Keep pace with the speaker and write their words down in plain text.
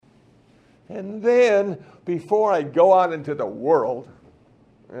And then, before I go out into the world,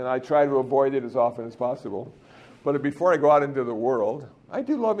 and I try to avoid it as often as possible, but before I go out into the world, I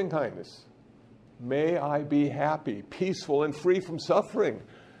do loving kindness. May I be happy, peaceful, and free from suffering.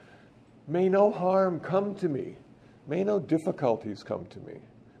 May no harm come to me. May no difficulties come to me.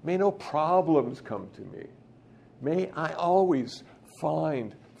 May no problems come to me. May I always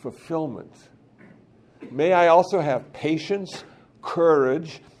find fulfillment. May I also have patience,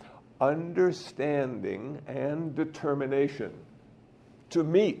 courage, understanding, and determination to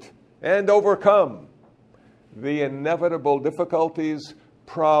meet and overcome the inevitable difficulties,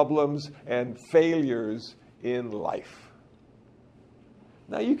 problems, and failures in life.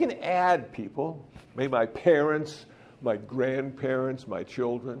 Now you can add people. May my parents, my grandparents, my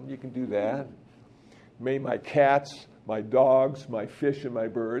children, you can do that. May my cats, my dogs, my fish, and my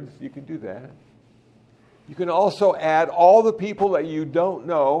birds, you can do that. You can also add all the people that you don't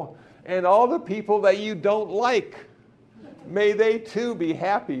know and all the people that you don't like. May they too be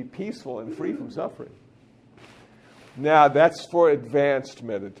happy, peaceful, and free from suffering. Now, that's for advanced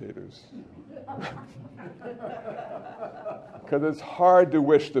meditators. Because it's hard to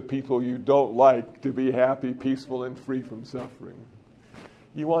wish the people you don't like to be happy, peaceful, and free from suffering.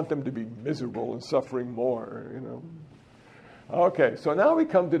 You want them to be miserable and suffering more, you know. Okay, so now we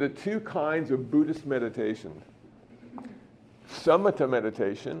come to the two kinds of Buddhist meditation. Samatha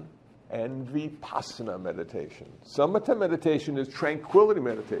meditation and Vipassana meditation. Samatha meditation is tranquility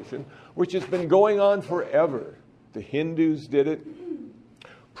meditation, which has been going on forever. The Hindus did it.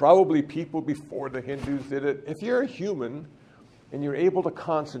 Probably people before the Hindus did it. If you're a human and you're able to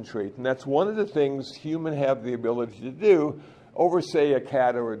concentrate, and that's one of the things humans have the ability to do over, say, a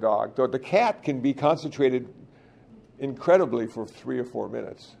cat or a dog. Though the cat can be concentrated incredibly for 3 or 4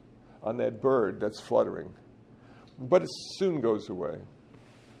 minutes on that bird that's fluttering. But it soon goes away.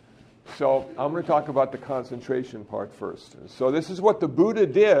 So I'm going to talk about the concentration part first. So this is what the Buddha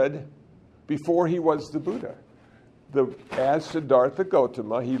did before he was the Buddha. As Siddhartha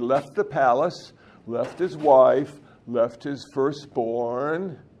Gautama, he left the palace, left his wife, left his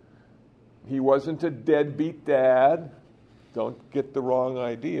firstborn. He wasn't a deadbeat dad. Don't get the wrong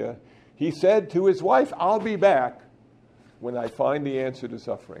idea. He said to his wife, I'll be back when I find the answer to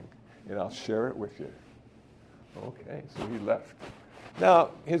suffering, and I'll share it with you. Okay, so he left.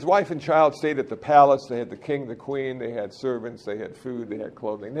 Now, his wife and child stayed at the palace. They had the king, the queen, they had servants, they had food, they had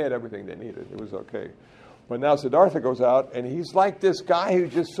clothing, they had everything they needed. It was okay. But now Siddhartha goes out, and he's like this guy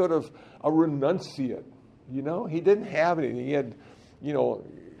who's just sort of a renunciate. You know, he didn't have anything. He had, you know,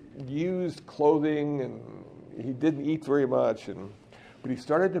 used clothing, and he didn't eat very much. But he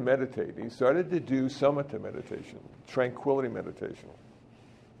started to meditate. He started to do samatha meditation, tranquility meditation.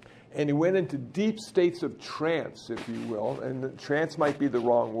 And he went into deep states of trance, if you will. And trance might be the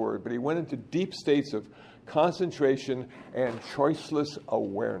wrong word, but he went into deep states of concentration and choiceless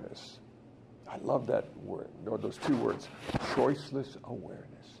awareness. I love that word, or those two words, choiceless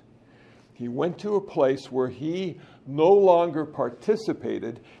awareness. He went to a place where he no longer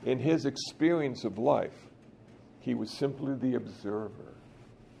participated in his experience of life. He was simply the observer,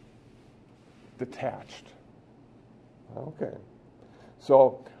 detached. Okay.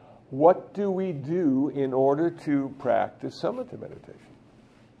 So what do we do in order to practice samatha meditation?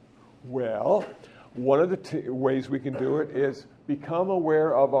 Well, one of the ways we can do it is become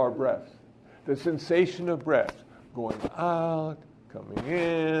aware of our breath. The sensation of breath, going out, coming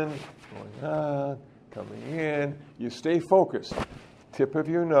in, going out, coming in. You stay focused. Tip of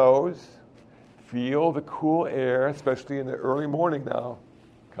your nose. Feel the cool air, especially in the early morning now.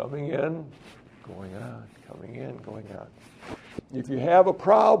 Coming in, going out, coming in, going out. If you have a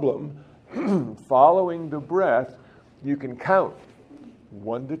problem following the breath, you can count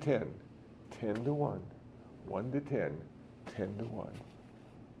 1 to 10, 10 to 1, 1 to 10, 10 to 1.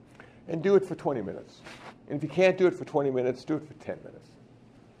 And do it for 20 minutes. And if you can't do it for 20 minutes, do it for 10 minutes.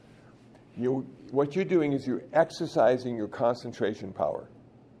 What you're doing is you're exercising your concentration power.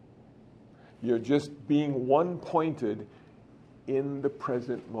 You're just being one-pointed in the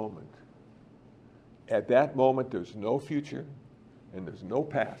present moment. At that moment, there's no future and there's no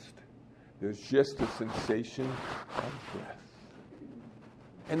past. There's just a sensation of breath.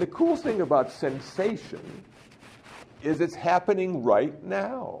 And the cool thing about sensation is it's happening right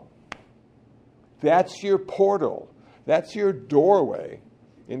now. That's your portal. That's your doorway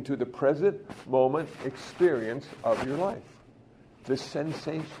into the present moment experience of your life. The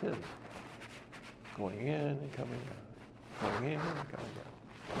sensation. Going in and coming out. Going in and coming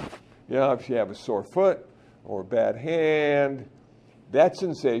out. You know, if you have a sore foot or a bad hand, that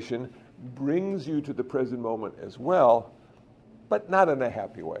sensation brings you to the present moment as well, but not in a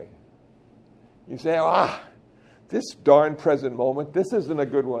happy way. You say, this darn present moment, this isn't a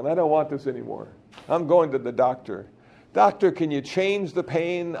good one. I don't want this anymore. I'm going to the doctor. Doctor, can you change the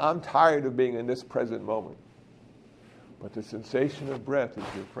pain? I'm tired of being in this present moment. But the sensation of breath is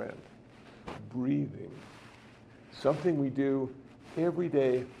your friend. Breathing. Something we do every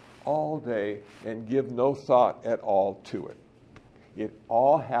day, all day, and give no thought at all to it. It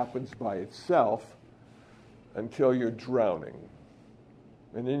all happens by itself until you're drowning.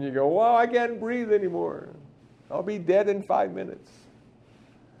 And then you go, well, I can't breathe anymore. I'll be dead in 5 minutes.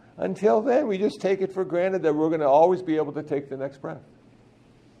 Until then, we just take it for granted that we're going to always be able to take the next breath.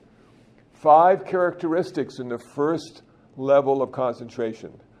 5 characteristics in the first level of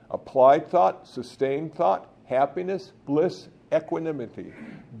concentration. Applied thought, sustained thought, happiness, bliss, equanimity.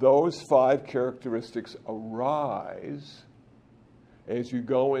 Those 5 characteristics arise as you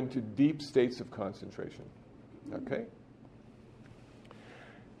go into deep states of concentration. Okay?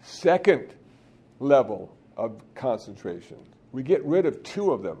 Second level of concentration. We get rid of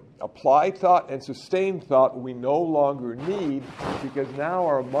 2 of them. Applied thought and sustained thought we no longer need because now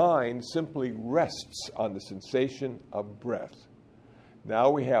our mind simply rests on the sensation of breath.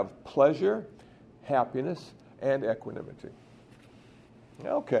 Now we have pleasure, happiness, and equanimity.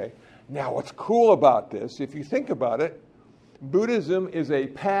 Okay. Now what's cool about this, if you think about it, Buddhism is a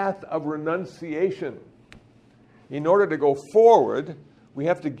path of renunciation. In order to go forward, we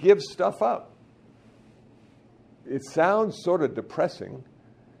have to give stuff up. It sounds sort of depressing.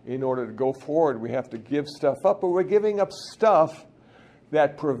 In order to go forward, we have to give stuff up, but we're giving up stuff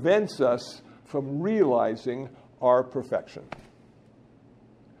that prevents us from realizing our perfection.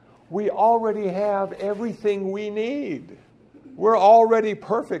 We already have everything we need. We're already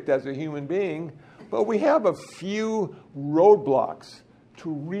perfect as a human being, but we have a few roadblocks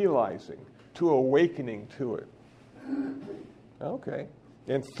to realizing, to awakening to it. Okay.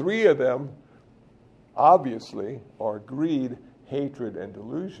 And 3 of them, obviously, are greed, hatred, and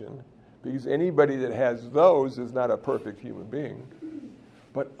delusion, because anybody that has those is not a perfect human being.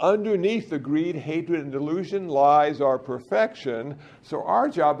 But underneath the greed, hatred, and delusion lies our perfection. So our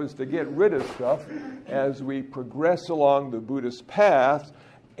job is to get rid of stuff as we progress along the Buddhist path.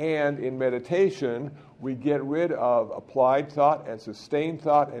 And in meditation, we get rid of applied thought and sustained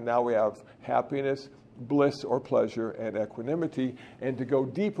thought. And now we have happiness, bliss or pleasure, and equanimity. And to go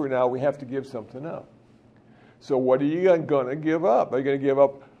deeper now, we have to give something up. So what are you going to give up? Are you going to give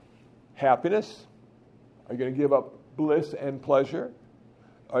up happiness? Are you going to give up bliss and pleasure?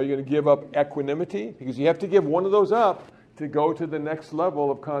 Are you going to give up equanimity? Because you have to give one of those up to go to the next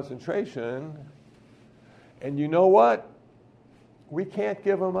level of concentration. And you know what? We can't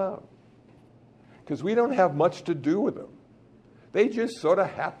give them up. Because we don't have much to do with them. They just sort of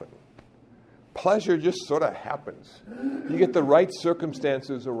happen. Pleasure just sort of happens. You get the right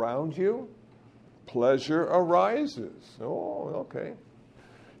circumstances around you, pleasure arises. Oh, okay.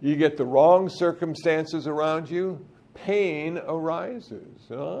 You get the wrong circumstances around you, pain arises.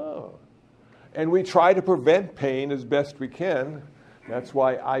 Oh. And we try to prevent pain as best we can. That's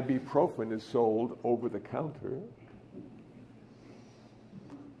why ibuprofen is sold over the counter.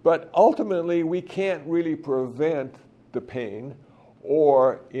 But ultimately, we can't really prevent the pain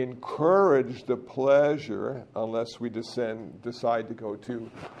or encourage the pleasure unless we decide to go to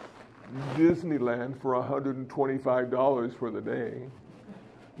Disneyland for $125 for the day,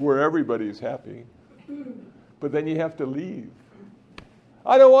 where everybody's happy. But then you have to leave.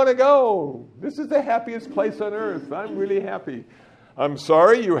 I don't want to go. This is the happiest place on earth. I'm really happy. I'm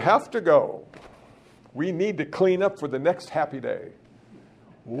sorry, you have to go. We need to clean up for the next happy day.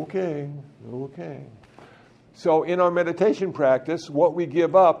 Okay. So in our meditation practice, what we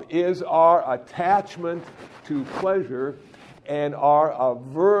give up is our attachment to pleasure and our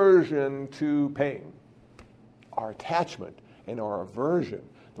aversion to pain. Our attachment and our aversion,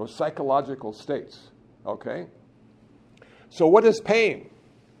 those psychological states. Okay? So what is pain?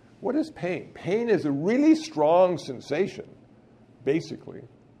 What is pain? Pain is a really strong sensation, basically,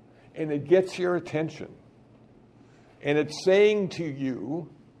 and it gets your attention. And it's saying to you,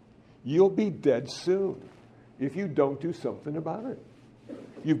 you'll be dead soon if you don't do something about it.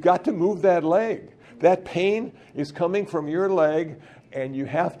 You've got to move that leg. That pain is coming from your leg, and you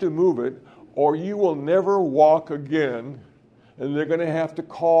have to move it, or you will never walk again, and they're going to have to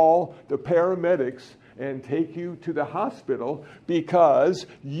call the paramedics and take you to the hospital because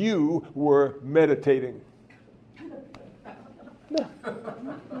you were meditating.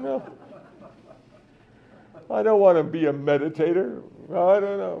 No. I don't want to be a meditator. I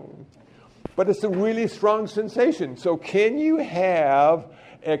don't know. But it's a really strong sensation. So can you have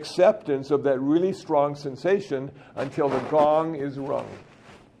acceptance of that really strong sensation until the gong is rung?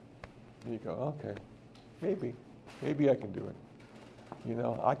 You go, okay, maybe I can do it.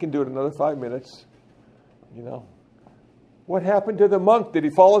 I can do it another 5 minutes. What happened to the monk? Did he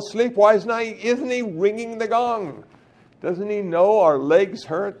fall asleep? Why isn't he ringing the gong? Doesn't he know our legs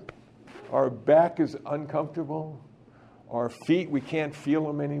hurt? Our back is uncomfortable? Our feet, we can't feel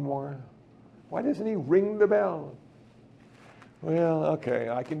them anymore? Why doesn't he ring the bell? Well, okay,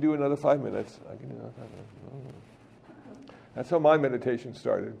 I can do another 5 minutes. That's how my meditation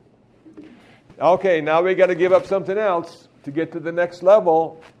started. Okay, now we got to give up something else to get to the next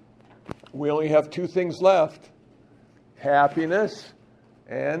level. We only have 2 things left: happiness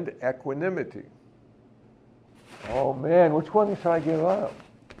and equanimity. Oh man, which one should I give up?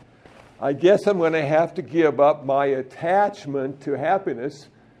 I guess I'm going to have to give up my attachment to happiness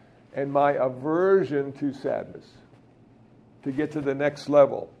and my aversion to sadness to get to the next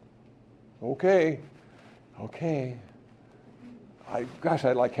level. Okay. I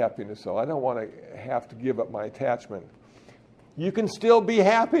like happiness, though. I don't want to have to give up my attachment. You can still be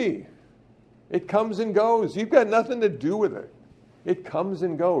happy. It comes and goes. You've got nothing to do with it. It comes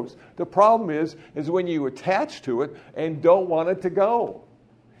and goes. The problem is when you attach to it and don't want it to go.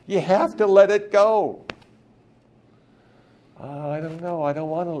 You have to let it go. I don't know. I don't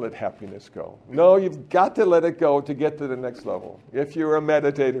want to let happiness go. No, you've got to let it go to get to the next level. If you're a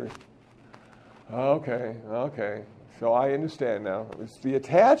meditator. Okay. So I understand now. It's the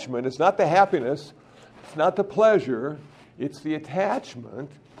attachment. It's not the happiness. It's not the pleasure. It's the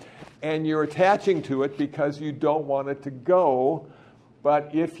attachment. And you're attaching to it because you don't want it to go.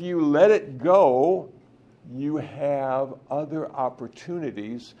 But if you let it go, you have other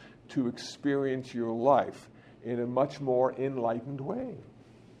opportunities to experience your life in a much more enlightened way.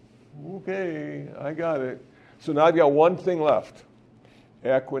 Okay, I got it. So now I've got one thing left: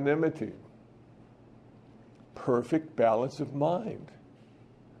 equanimity. Perfect balance of mind.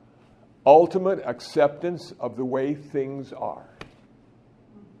 Ultimate acceptance of the way things are.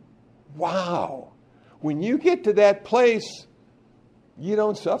 Wow. When you get to that place, you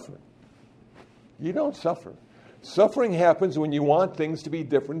don't suffer. You don't suffer. Suffering happens when you want things to be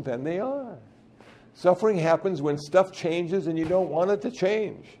different than they are. Suffering happens when stuff changes and you don't want it to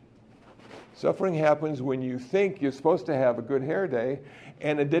change. Suffering happens when you think you're supposed to have a good hair day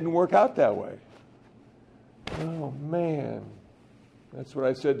and it didn't work out that way. Oh, man. That's what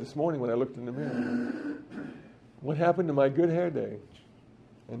I said this morning when I looked in the mirror. What happened to my good hair day?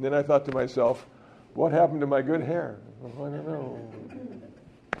 And then I thought to myself, what happened to my good hair? I don't know.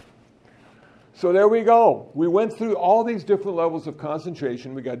 So there we go. We went through all these different levels of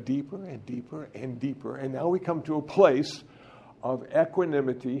concentration. We got deeper and deeper and deeper. And now we come to a place of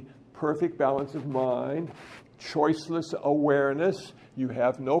equanimity, perfect balance of mind, choiceless awareness. You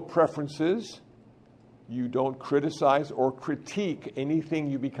have no preferences. You don't criticize or critique anything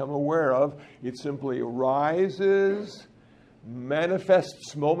you become aware of. It simply arises,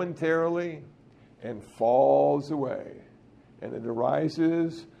 manifests momentarily, and falls away. And it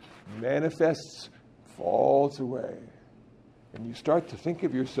arises, manifests, falls away. And you start to think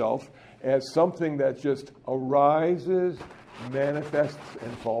of yourself as something that just arises, manifests,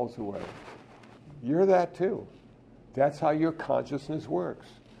 and falls away. You're that too. That's how your consciousness works.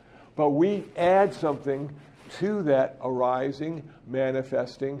 But we add something to that arising,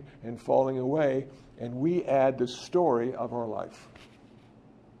 manifesting, and falling away, and we add the story of our life.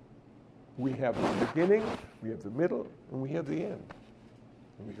 We have the beginning, we have the middle, and we have the end.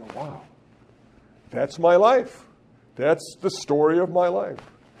 And we go, wow, that's my life. That's the story of my life.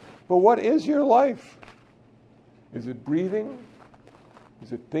 But what is your life? Is it breathing?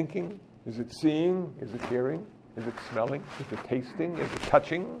 Is it thinking? Is it seeing? Is it hearing? Is it smelling? Is it tasting? Is it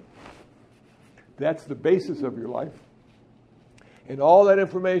touching? That's the basis of your life. And all that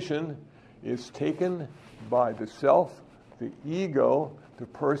information is taken by the self, the ego, the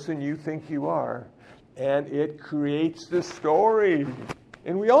person you think you are, and it creates the story.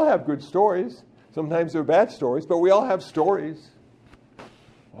 And we all have good stories. Sometimes they're bad stories, but we all have stories.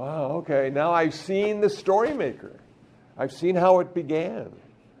 Wow, okay, now I've seen the story maker. I've seen how it began.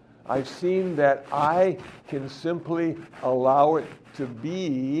 I've seen that I can simply allow it to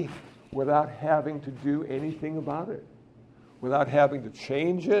be without having to do anything about it, without having to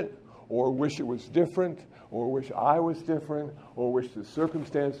change it, or wish it was different, or wish I was different, or wish the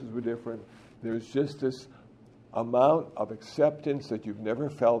circumstances were different. There's just this amount of acceptance that you've never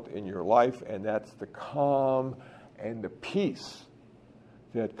felt in your life, and that's the calm and the peace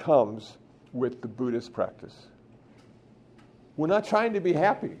that comes with the Buddhist practice. We're not trying to be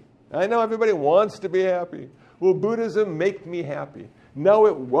happy. I know everybody wants to be happy. Will Buddhism make me happy? No,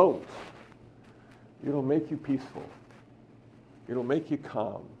 it won't. It'll make you peaceful. It'll make you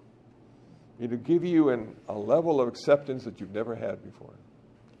calm. It'll give you a level of acceptance that you've never had before.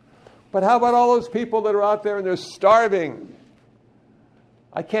 But how about all those people that are out there and they're starving?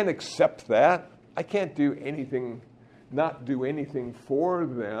 I can't accept that. I can't do anything, not do anything for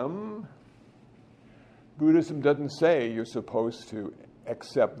them. Buddhism doesn't say you're supposed to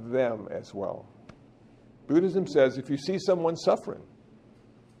accept them as well. Buddhism says if you see someone suffering,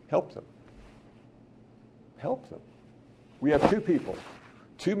 help them. Help them. We have two people,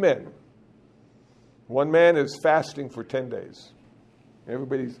 two men. One man is fasting for 10 days.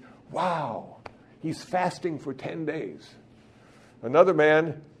 Everybody's, wow, he's fasting for 10 days. Another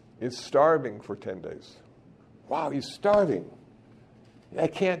man is starving for 10 days. Wow, he's starving.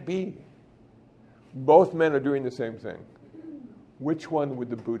 That can't be. Both men are doing the same thing. Which one would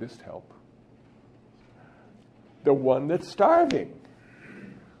the Buddhist help? The one that's starving.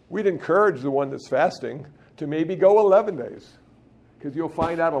 We'd encourage the one that's fasting to maybe go 11 days, because you'll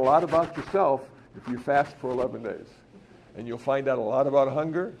find out a lot about yourself if you fast for 11 days. And you'll find out a lot about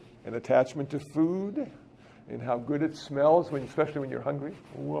hunger and attachment to food and how good it smells, especially when you're hungry.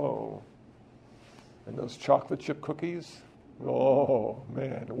 Whoa. And those chocolate chip cookies. Oh,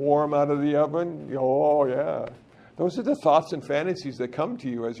 man. Warm out of the oven. Oh, yeah. Those are the thoughts and fantasies that come to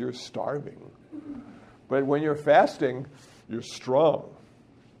you as you're starving. But when you're fasting, you're strong.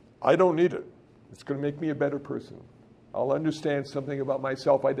 I don't need it. It's going to make me a better person. I'll understand something about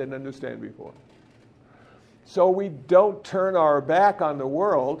myself I didn't understand before. So we don't turn our back on the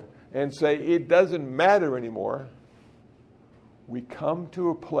world and say it doesn't matter anymore. We come to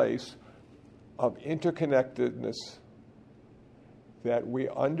a place of interconnectedness that we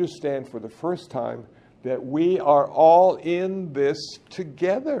understand for the first time that we are all in this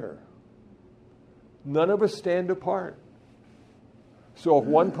together. None of us stand apart. So if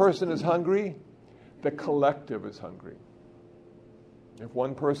one person is hungry, the collective is hungry. If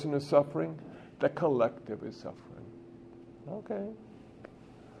one person is suffering, the collective is suffering. Okay.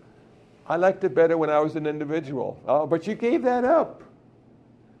 I liked it better when I was an individual. Oh, but you gave that up.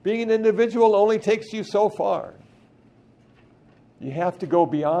 Being an individual only takes you so far. You have to go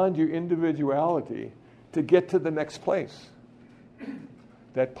beyond your individuality to get to the next place.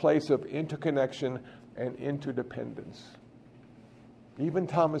 That place of interconnection and interdependence. Even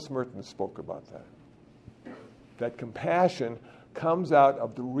Thomas Merton spoke about that. That compassion comes out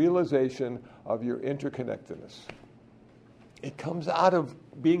of the realization of your interconnectedness. It comes out of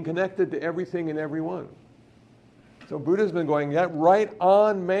being connected to everything and everyone. So Buddha's been going, yeah, right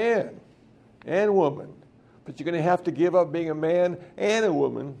on, man and woman. But you're going to have to give up being a man and a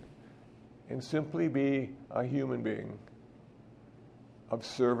woman and simply be a human being of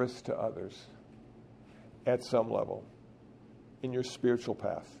service to others at some level in your spiritual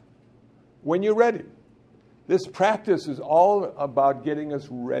path. When you're ready. This practice is all about getting us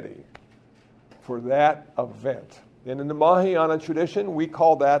ready for that event. And in the Mahayana tradition, we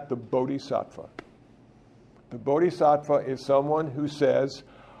call that the Bodhisattva. The Bodhisattva is someone who says,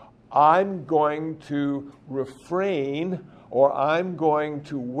 I'm going to refrain or I'm going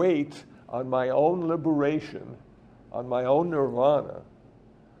to wait on my own liberation, on my own nirvana,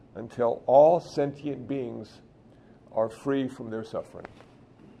 until all sentient beings are free from their suffering.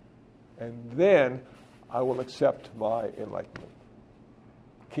 And then I will accept my enlightenment.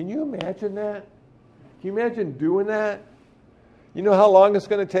 Can you imagine that? Can you imagine doing that? You know how long it's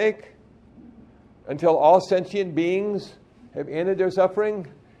going to take until all sentient beings have ended their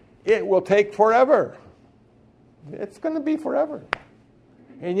suffering? It will take forever. It's going to be forever.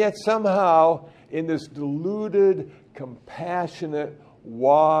 And yet somehow, in this deluded, compassionate,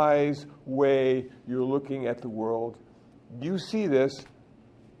 wise way you're looking at the world, you see this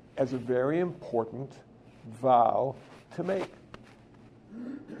as a very important vow to make.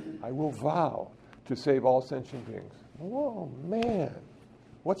 I will vow to save all sentient beings. Whoa, man,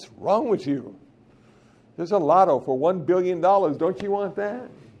 what's wrong with you? There's a lotto for $1 billion. Don't you want that?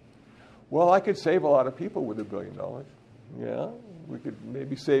 Well, I could save a lot of people with $1 billion. Yeah, we could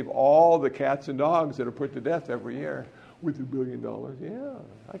maybe save all the cats and dogs that are put to death every year with $1 billion. Yeah,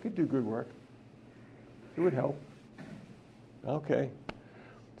 I could do good work. It would help. Okay.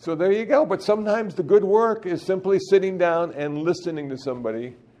 So there you go. But sometimes the good work is simply sitting down and listening to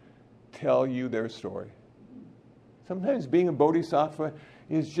somebody tell you their story. Sometimes being a bodhisattva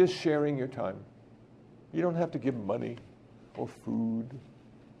is just sharing your time. You don't have to give money or food.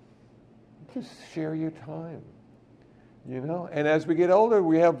 Just share your time. You know? And as we get older,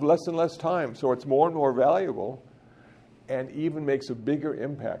 we have less and less time. So it's more and more valuable and even makes a bigger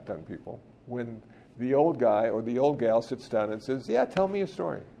impact on people when the old guy or the old gal sits down and says, yeah, tell me a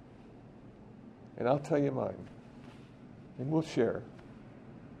story. And I'll tell you mine. And we'll share.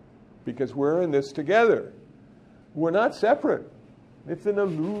 because we're in this together. We're not separate. It's an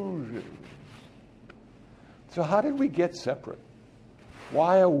illusion. So how did we get separate?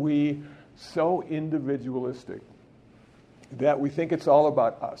 Why are we so individualistic that we think it's all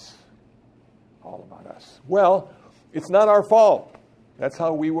about us? All about us. Well, it's not our fault. That's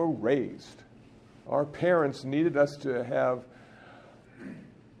how we were raised. Our parents needed us to have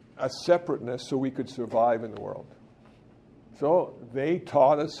a separateness so we could survive in the world. So they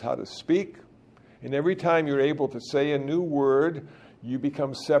taught us how to speak, and every time you're able to say a new word, you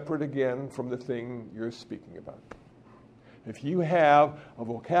become separate again from the thing you're speaking about. If you have a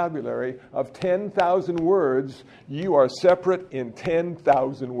vocabulary of 10,000 words, you are separate in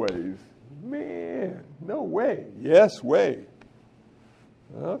 10,000 ways. Man, no way. Yes, way.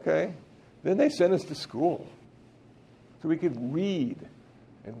 Okay. Then they sent us to school so we could read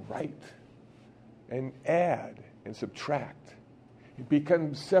and write and add and subtract. It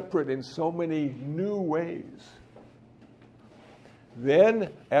becomes separate in so many new ways.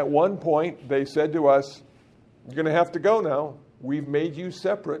 Then, at one point, they said to us, you're going to have to go now. We've made you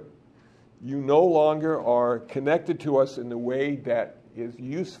separate. You no longer are connected to us in the way that is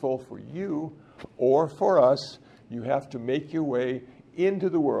useful for you or for us. You have to make your way into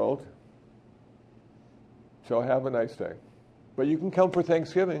the world. So have a nice day. But you can come for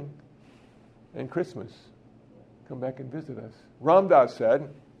Thanksgiving and Christmas. Come back and visit us. Ram Dass said,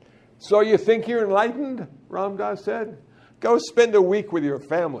 so you think you're enlightened? Ram Dass said, go spend a week with your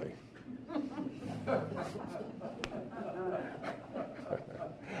family.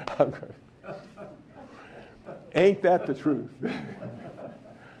 Ain't that the truth?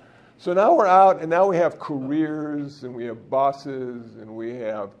 So now we're out, and now we have careers, and we have bosses, and we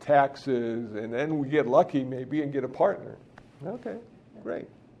have taxes, and then we get lucky maybe and get a partner. Okay, great.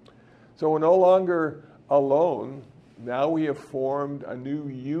 So we're no longer alone. Now we have formed a new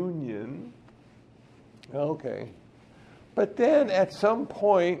union. Okay. But then at some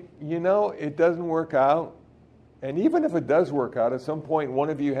point, it doesn't work out. And even if it does work out, at some point one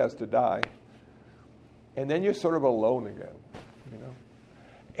of you has to die. And then you're sort of alone again.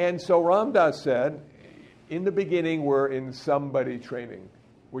 And so Ram Dass said, in the beginning we're in somebody training.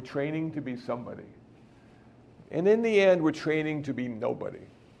 We're training to be somebody. And in the end we're training to be nobody.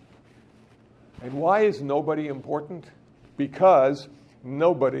 And why is nobody important? Because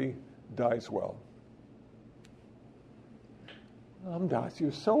nobody dies well. Ram Dass,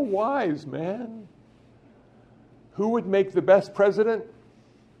 you're so wise, man. Who would make the best president?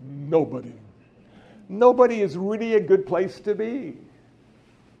 Nobody. Nobody is really a good place to be.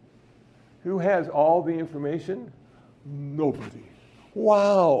 Who has all the information? Nobody.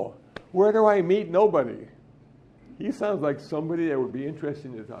 Wow. Where do I meet nobody? He sounds like somebody that would be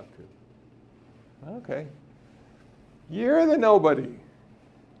interesting to talk to. Okay. You're the nobody.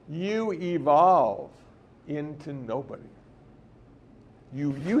 You evolve into nobody.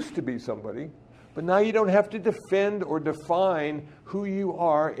 You used to be somebody, but now you don't have to defend or define who you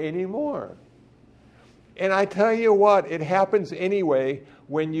are anymore. And I tell you what, it happens anyway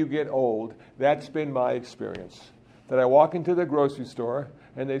when you get old. That's been my experience. That I walk into the grocery store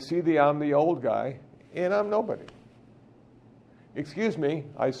and they see I'm the old guy and I'm nobody. Excuse me,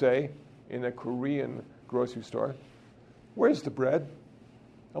 I say, in a Korean grocery store, where's the bread?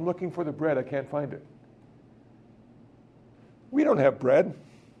 I'm looking for the bread, I can't find it. We don't have bread.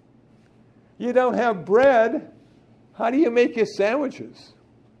 You don't have bread? How do you make your sandwiches?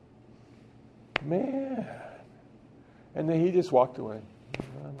 Man. And then he just walked away.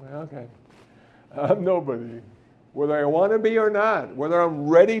 I'm like, okay. I'm nobody. Whether I want to be or not, whether I'm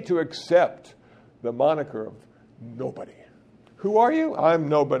ready to accept the moniker of nobody. Who are you? I'm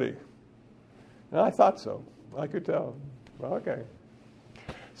nobody. And I thought so. I could tell. Well, okay.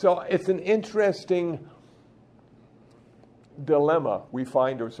 So it's an interesting dilemma we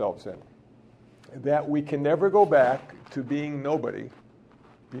find ourselves in. That we can never go back to being nobody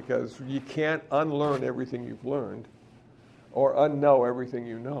because you can't unlearn everything you've learned or unknow everything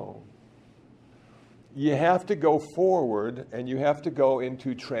you know. You have to go forward and you have to go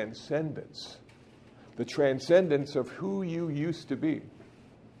into transcendence. The transcendence of who you used to be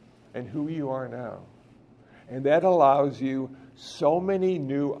and who you are now. And that allows you so many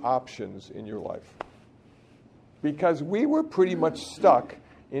new options in your life. Because we were pretty much stuck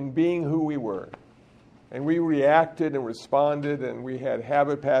in being who we were. And we reacted and responded, and we had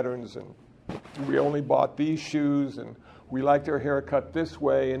habit patterns, and we only bought these shoes, and we liked our hair cut this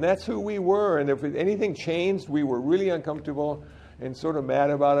way, and that's who we were. And if anything changed, we were really uncomfortable and sort of mad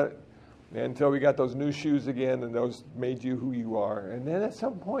about it until we got those new shoes again, and those made you who you are. And then at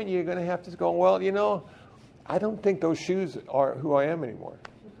some point, you're going to have to go, well, I don't think those shoes are who I am anymore.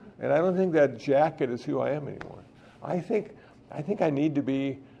 And I don't think that jacket is who I am anymore. I think I need to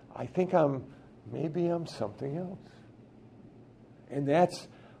be, maybe I'm something else. And that's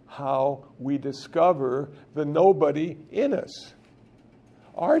how we discover the nobody in us.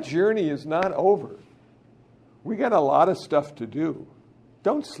 Our journey is not over. We got a lot of stuff to do.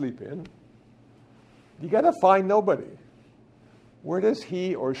 Don't sleep in. You got to find nobody. Where does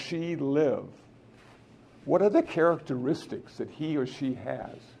he or she live? What are the characteristics that he or she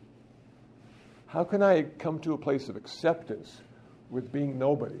has? How can I come to a place of acceptance with being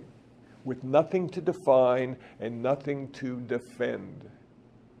nobody, with nothing to define and nothing to defend?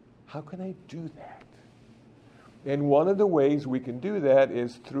 How can I do that? And one of the ways we can do that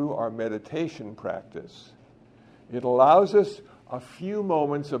is through our meditation practice. It allows us a few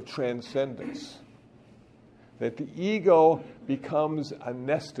moments of transcendence, that the ego becomes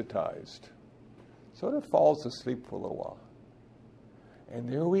anesthetized, sort of falls asleep for a little while.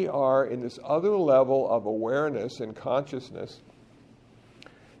 And there we are in this other level of awareness and consciousness.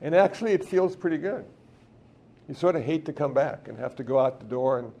 And actually, it feels pretty good. You sort of hate to come back and have to go out the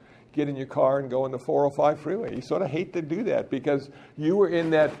door and get in your car and go on the 405 freeway. You sort of hate to do that because you were in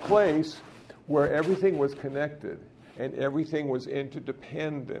that place where everything was connected and everything was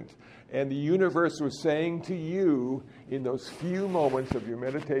interdependent. And the universe was saying to you in those few moments of your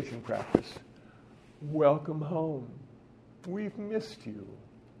meditation practice, welcome home. We've missed you.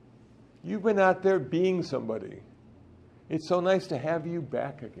 You've been out there being somebody. It's so nice to have you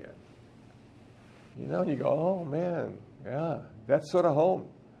back again. You know, you go, oh man, yeah, that's sort of home.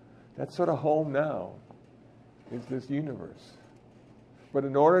 That's sort of home now, is this universe. But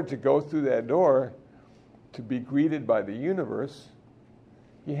in order to go through that door, to be greeted by the universe,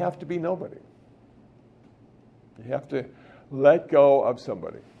 you have to be nobody. You have to let go of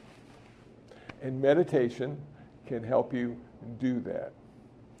somebody. And meditation can help you do that.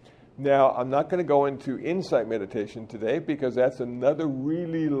 Now, I'm not going to go into insight meditation today because that's another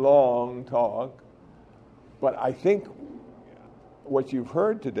really long talk. But I think what you've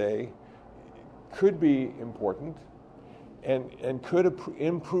heard today could be important and could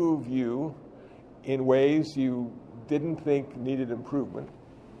improve you in ways you didn't think needed improvement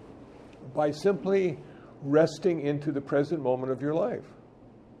by simply resting into the present moment of your life,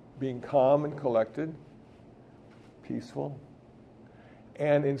 being calm and collected, peaceful,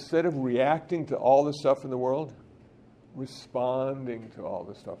 and instead of reacting to all the stuff in the world, responding to all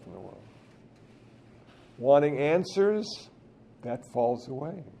the stuff in the world. Wanting answers, that falls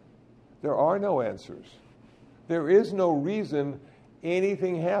away. There are no answers. There is no reason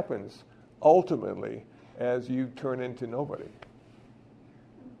anything happens ultimately as you turn into nobody.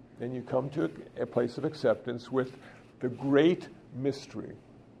 And you come to a place of acceptance with the great mystery,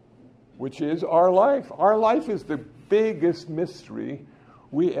 which is our life. Our life is the biggest mystery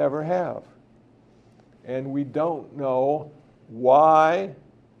we ever have. And we don't know why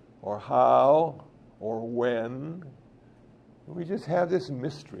or how or when. We just have this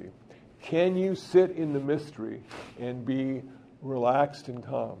mystery. Can you sit in the mystery and be relaxed and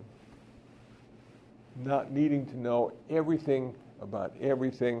calm? Not needing to know everything about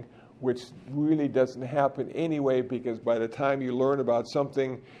everything, which really doesn't happen anyway, because by the time you learn about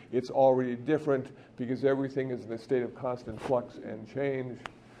something, it's already different, because everything is in a state of constant flux and change.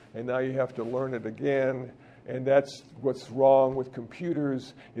 And now you have to learn it again. And that's what's wrong with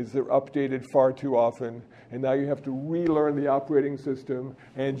computers, is they're updated far too often. And now you have to relearn the operating system.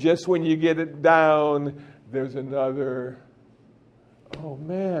 And just when you get it down, there's another, oh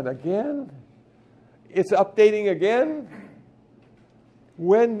man, again? It's updating again?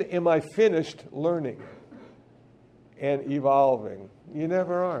 When am I finished learning and evolving? You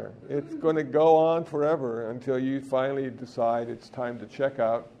never are. It's going to go on forever until you finally decide it's time to check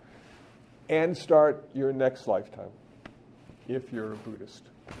out and start your next lifetime, if you're a Buddhist.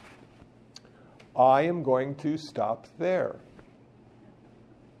 I am going to stop there.